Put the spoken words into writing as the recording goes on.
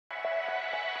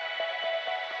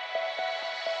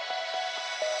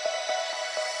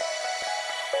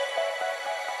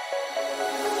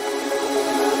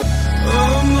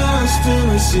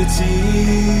still a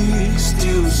city,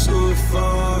 still so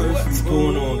far. What's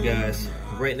going on, guys?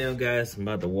 Right now, guys, I'm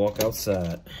about to walk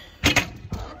outside.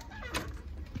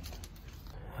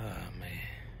 Oh man,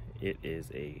 it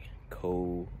is a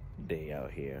cold day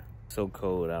out here. So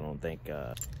cold, I don't think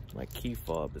my key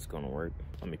fob is gonna work.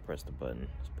 Let me press the button.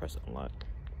 Let's press unlock.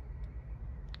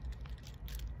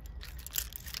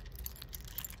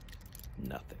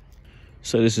 Nothing.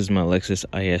 So this is my Lexus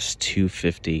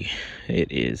IS250.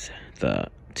 It is the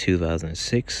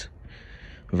 2006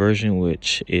 version,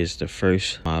 which is the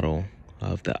first model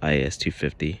of the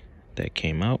IS250 that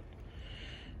came out.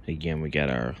 Again, we got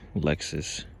our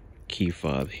Lexus key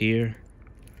fob here,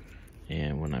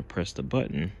 and when I press the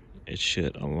button, it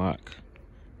should unlock.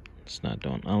 It's not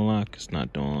doing unlock, it's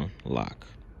not doing lock.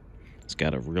 It's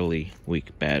got a really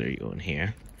weak battery on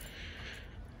here.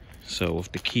 So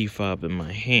with the key fob in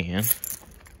my hand,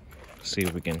 see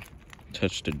if we can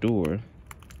touch the door.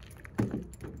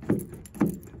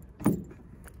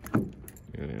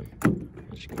 And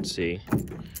as you can see,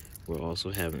 we're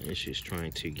also having issues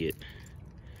trying to get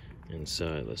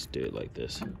inside. Let's do it like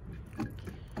this.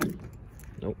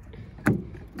 Nope.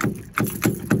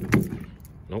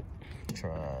 Nope.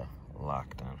 Try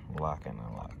lock then. Lock and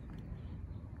unlock.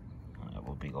 That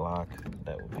will be lock.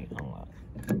 That will be unlock.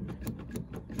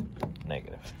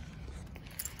 Negative.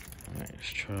 Alright, let's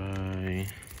try.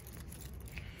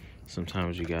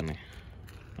 Sometimes you gotta.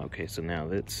 Okay, so now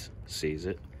let's seize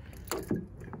it.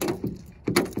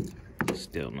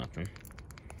 Still nothing.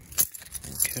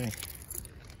 Okay.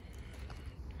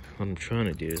 What I'm trying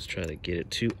to do is try to get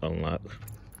it to unlock.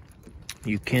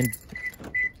 You can.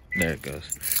 There it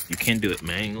goes. You can do it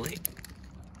manually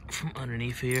from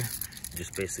underneath here.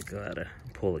 Just basically gotta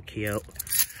pull the key out,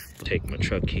 take my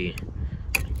truck key,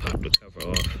 and pop the cover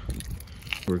off.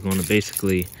 We're gonna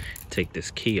basically take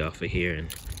this key off of here and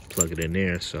plug it in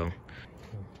there. So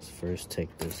let's first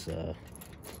take this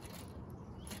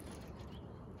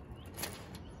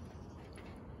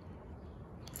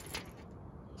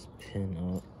pin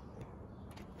up.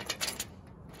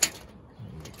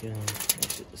 There we go.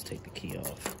 Let's take the key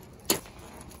off.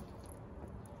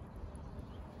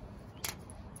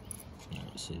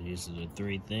 Alright, so these are the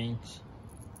three things.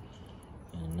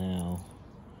 And now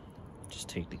just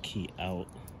take the key out,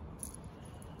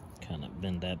 kind of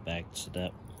bend that back to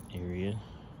that area,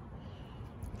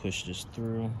 push this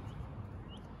through,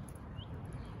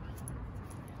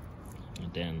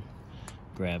 and then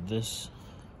grab this,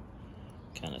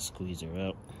 kind of squeeze her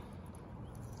out.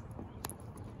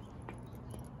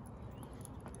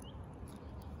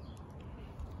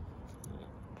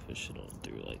 Push it on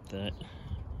through like that.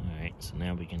 Alright, so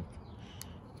now we can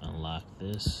unlock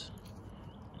this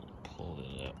and pull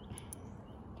it up.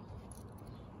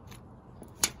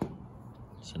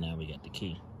 So now we got the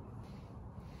key.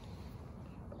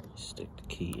 Stick the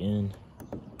key in.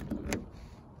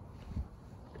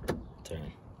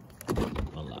 Turn.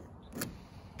 Unlock.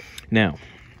 Now,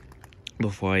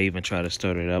 before I even try to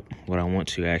start it up, what I want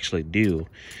to actually do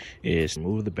is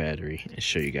remove the battery and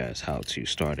show you guys how to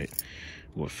start it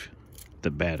with the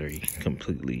battery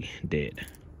completely dead.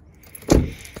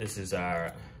 This is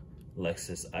our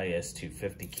Lexus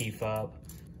IS250 key fob.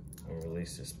 I'll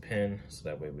release this pin so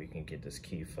that way we can get this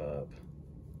key fob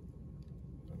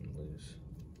loose.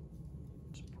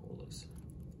 Just pull this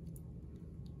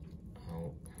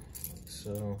out like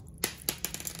so.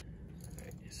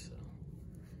 Alright, so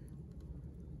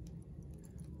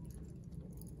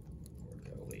work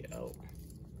our way out.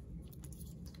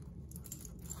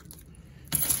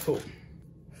 Cool.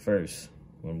 First,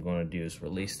 what I'm going to do is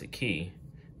release the key,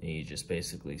 and you just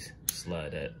basically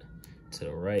slide that to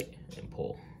the right and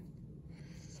pull.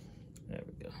 There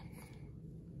we go.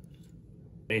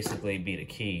 Basically be the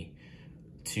key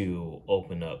to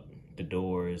open up the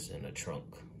doors and the trunk.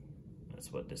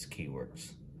 That's what this key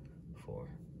works for.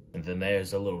 And then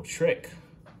there's a little trick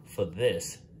for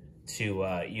this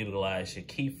to utilize your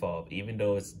key fob, even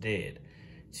though it's dead,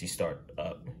 to start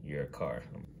up your car.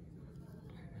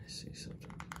 Let's see something.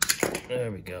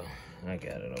 There we go. I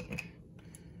got it open.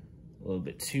 A little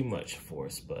bit too much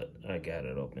force, but I got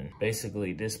it open.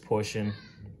 Basically, this portion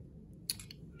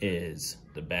is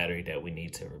the battery that we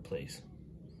need to replace.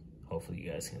 Hopefully you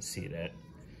guys can see that.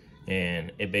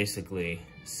 And it basically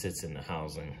sits in the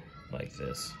housing like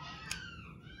this.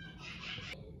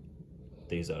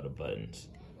 These are the buttons,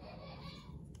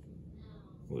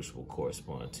 which will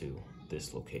correspond to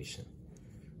this location,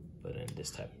 but in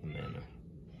this type of manner.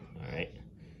 All right,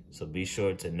 so be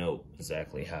sure to note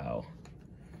exactly how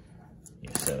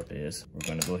your setup is. We're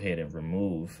gonna go ahead and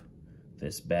remove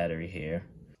this battery here.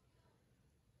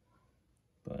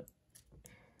 But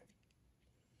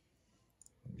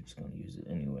just gonna use it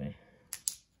anyway.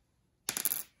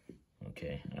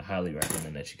 Okay, I highly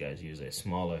recommend that you guys use a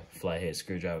smaller flathead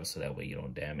screwdriver so that way you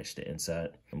don't damage the inside.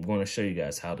 I'm going to show you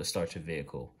guys how to start your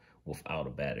vehicle without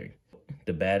a battery.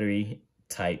 The battery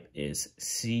type is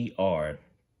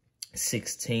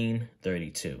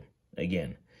CR1632.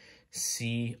 Again,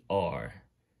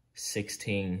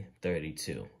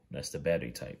 CR1632. That's the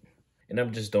battery type. And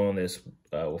I'm just doing this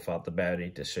without the battery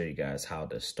to show you guys how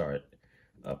to start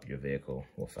up your vehicle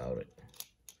without it.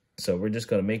 So we're just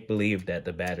gonna make believe that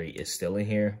the battery is still in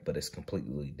here, but it's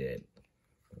completely dead,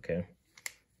 okay?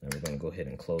 Now we're gonna go ahead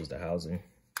and close the housing.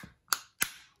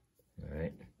 All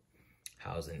right,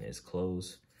 housing is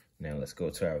closed. Now let's go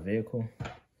to our vehicle.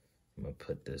 I'm gonna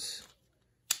put this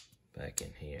back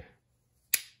in here.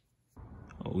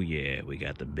 Oh yeah, we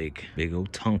got the big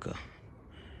old Tonka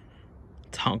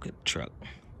truck.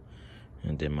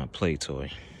 And then my play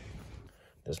toy.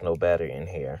 There's no battery in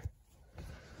here.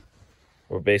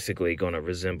 We're basically gonna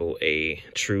resemble a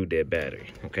true dead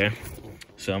battery, okay?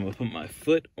 So I'm gonna put my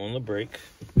foot on the brake,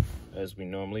 as we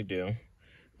normally do.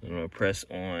 I'm gonna press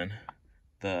on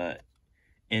the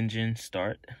engine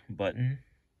start button.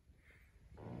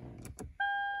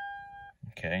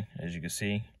 Okay, as you can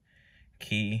see,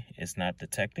 key is not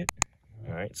detected.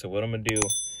 All right, so what I'm gonna do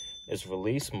is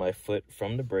release my foot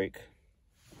from the brake.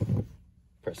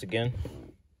 Press again.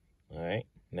 All right,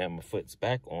 now my foot's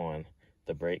back on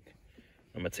the brake.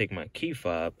 I'm gonna take my key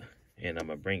fob and I'm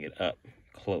gonna bring it up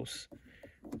close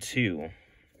to,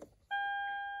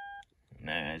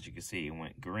 now as you can see, it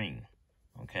went green,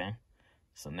 okay?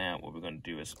 So now what we're gonna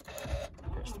do is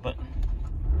press the button.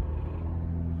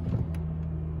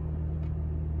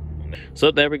 So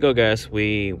there we go, guys.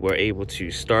 We were able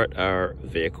to start our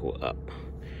vehicle up.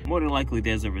 More than likely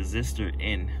there's a resistor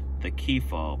in the key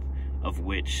fob of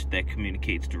which that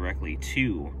communicates directly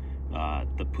to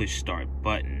the push start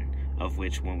button, of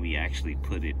which when we actually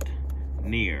put it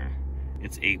near,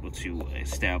 it's able to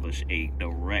establish a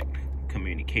direct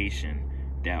communication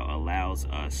that allows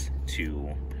us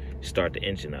to start the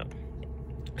engine up.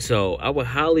 So I would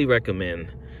highly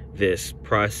recommend this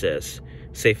process.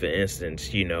 Say for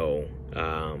instance, you know,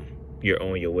 you're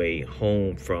on your way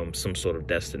home from some sort of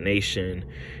destination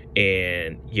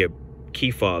and your key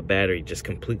fob battery just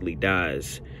completely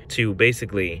dies, to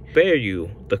basically spare you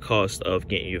the cost of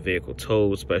getting your vehicle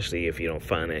towed, especially if you don't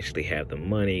financially have the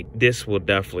money. This will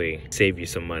definitely save you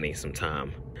some money, some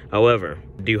time. However,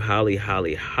 I do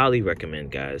highly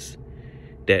recommend, guys,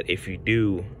 that if you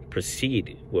do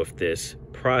proceed with this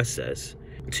process,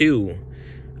 to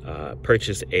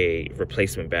purchase a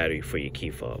replacement battery for your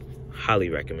key fob. Highly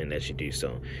recommend that you do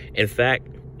so. In fact,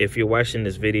 if you're watching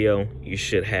this video, you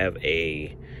should have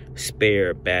a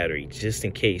spare battery just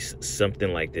in case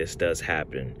something like this does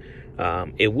happen.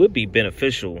 It would be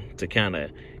beneficial to kind of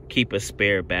keep a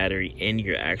spare battery in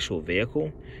your actual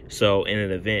vehicle, so in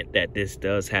an event that this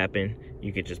does happen,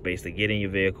 you could just basically get in your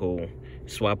vehicle,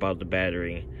 swap out the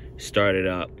battery, start it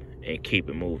up, and keep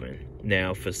it moving.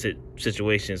 Now for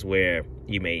situations where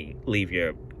you may leave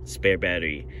your spare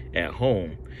battery at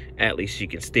home, at least you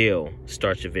can still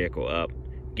start your vehicle up,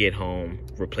 get home,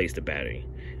 replace the battery.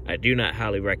 I do not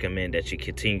highly recommend that you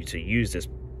continue to use this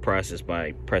process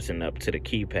by pressing up to the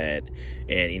keypad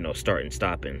and, you know, start and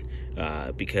stopping,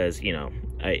 because, you know,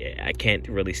 I can't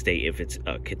really state if it's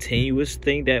a continuous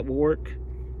thing that will work,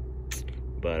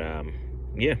 but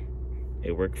yeah,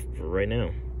 it worked for right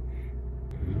now.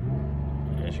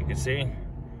 As you can see,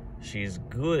 she's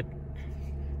good.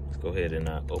 Let's go ahead and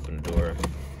open the door,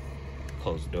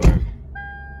 close the door,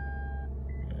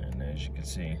 and as you can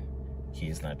see, key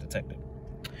is not detected.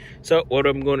 So what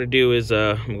I'm going to do is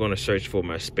I'm going to search for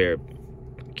my spare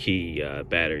key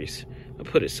batteries. I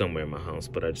put it somewhere in my house,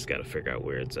 but I just got to figure out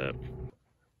where it's at.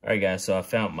 All right, guys, so I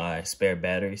found my spare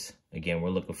batteries. Again,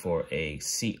 we're looking for a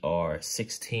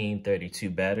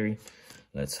CR1632 battery.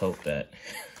 Let's hope that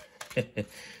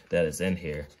that is in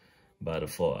here. By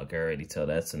default, I can already tell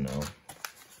that's a no.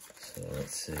 So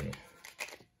let's see.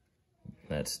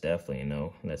 That's definitely a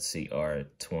no. That's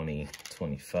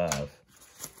CR2025.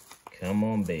 Come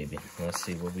on, baby. Let's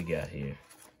see what we got here.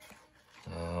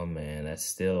 Oh, man, that's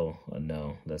still a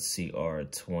no. That's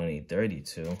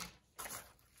CR2032.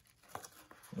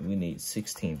 We need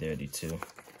 1632.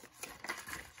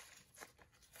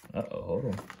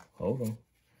 Uh-oh, hold on.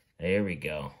 There we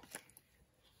go.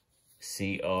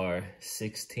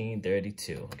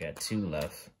 CR1632. I got 2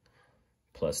 left,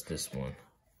 plus this one.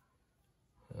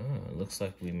 Oh, it looks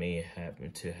like we may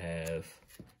happen to have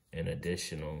an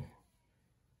additional,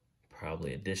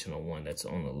 probably additional one that's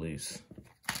on the loose.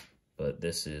 But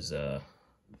this is the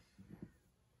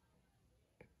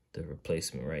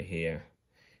replacement right here.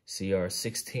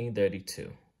 CR1632.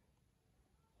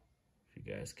 If you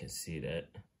guys can see that.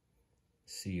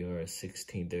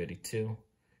 CR1632.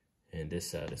 And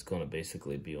this side is going to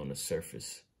basically be on the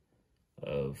surface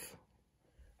of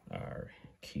our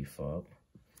key fob.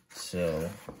 So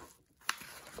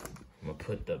I'm going to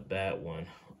put the bad one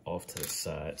off to the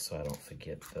side so I don't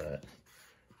forget that.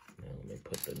 Now let me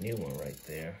put the new one right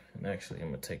there. And actually I'm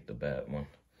going to take the bad one,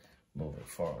 move it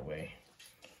far away.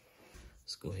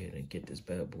 Let's go ahead and get this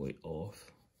bad boy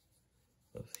off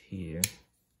of here.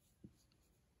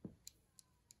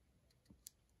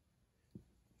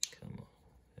 Come on,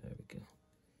 there we go.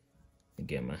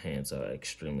 Again, my hands are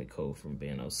extremely cold from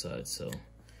being outside, so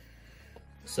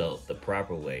the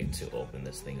proper way to open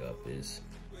this thing up is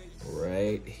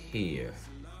right here.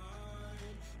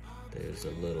 There's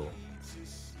a little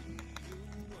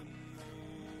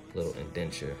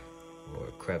indenture or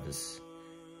a crevice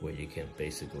where you can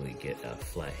basically get a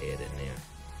flat head in there.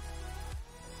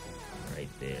 Right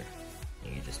there.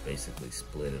 And you just basically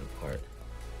split it apart.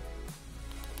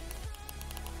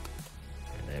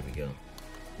 And there we go.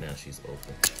 Now she's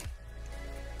open.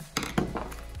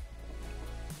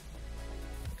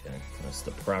 Okay, that's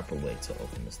the proper way to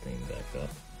open this thing back up.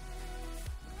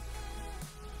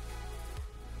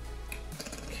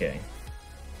 Okay,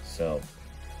 so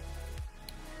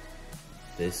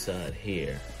this side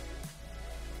here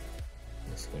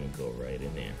is gonna go right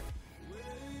in there,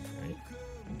 right?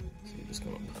 So you're just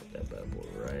gonna pop that bad boy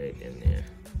right in there.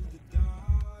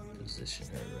 Position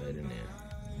her right in there.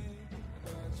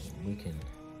 We can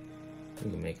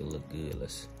make it look good.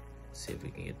 Let's see if we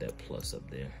can get that plus up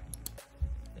there.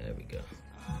 There we go.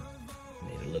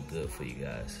 Made it look good for you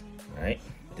guys. All right.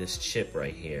 This chip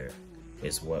right here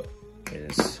is what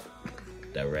is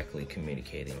directly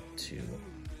communicating to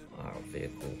our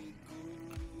vehicle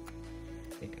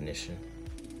ignition.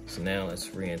 So now let's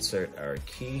reinsert our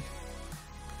key.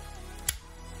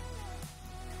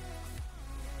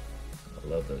 I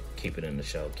love to keep it in the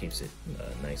shell, keeps it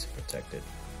nice and protected.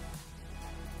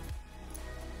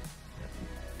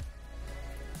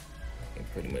 I can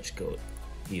pretty much go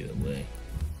either way.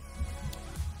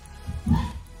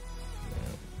 Now,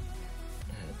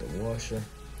 I have the washer.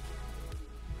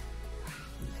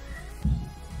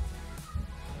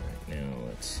 Alright, now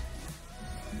let's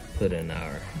put in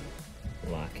our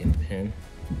locking pin.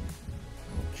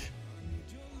 Ouch.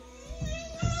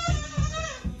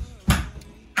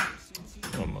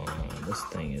 Come on, this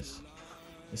thing is,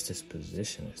 this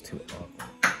position is too awkward.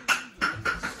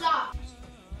 Stop.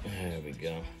 There we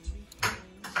go.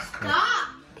 Stop.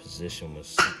 Position was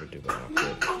super duper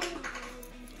awkward.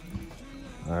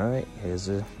 All right, here's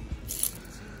a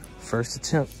first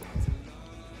attempt.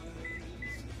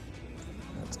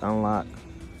 That's unlock.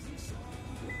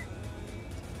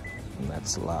 And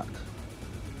that's lock.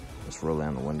 Let's roll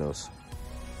down the windows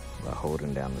by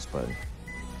holding down this button.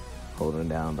 Holding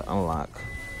down the unlock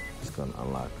is going to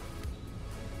unlock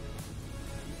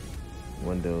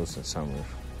windows and sunroof.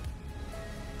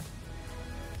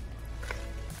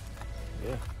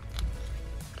 Yeah.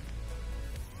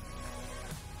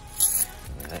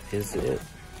 That is it.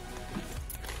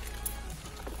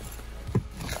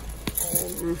 All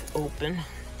roof open.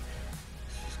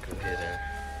 Let's just go ahead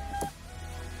and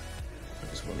I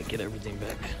just want to get everything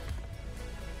back.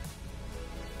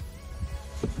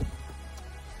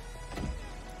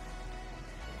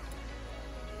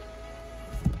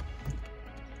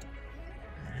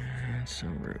 And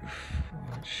sunroof.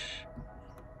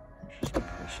 Just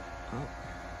push it up.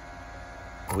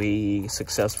 We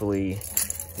successfully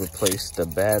replaced the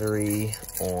battery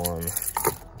on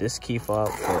this key fob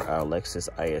for our Lexus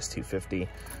IS250.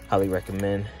 Highly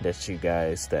recommend that you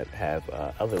guys that have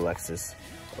other Lexus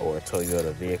or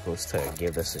Toyota vehicles to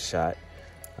give this a shot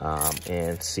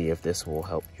and see if this will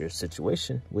help your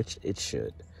situation, which it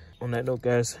should. On that note,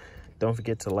 guys, don't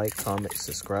forget to like, comment,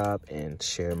 subscribe, and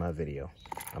share my video.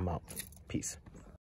 I'm out. Peace.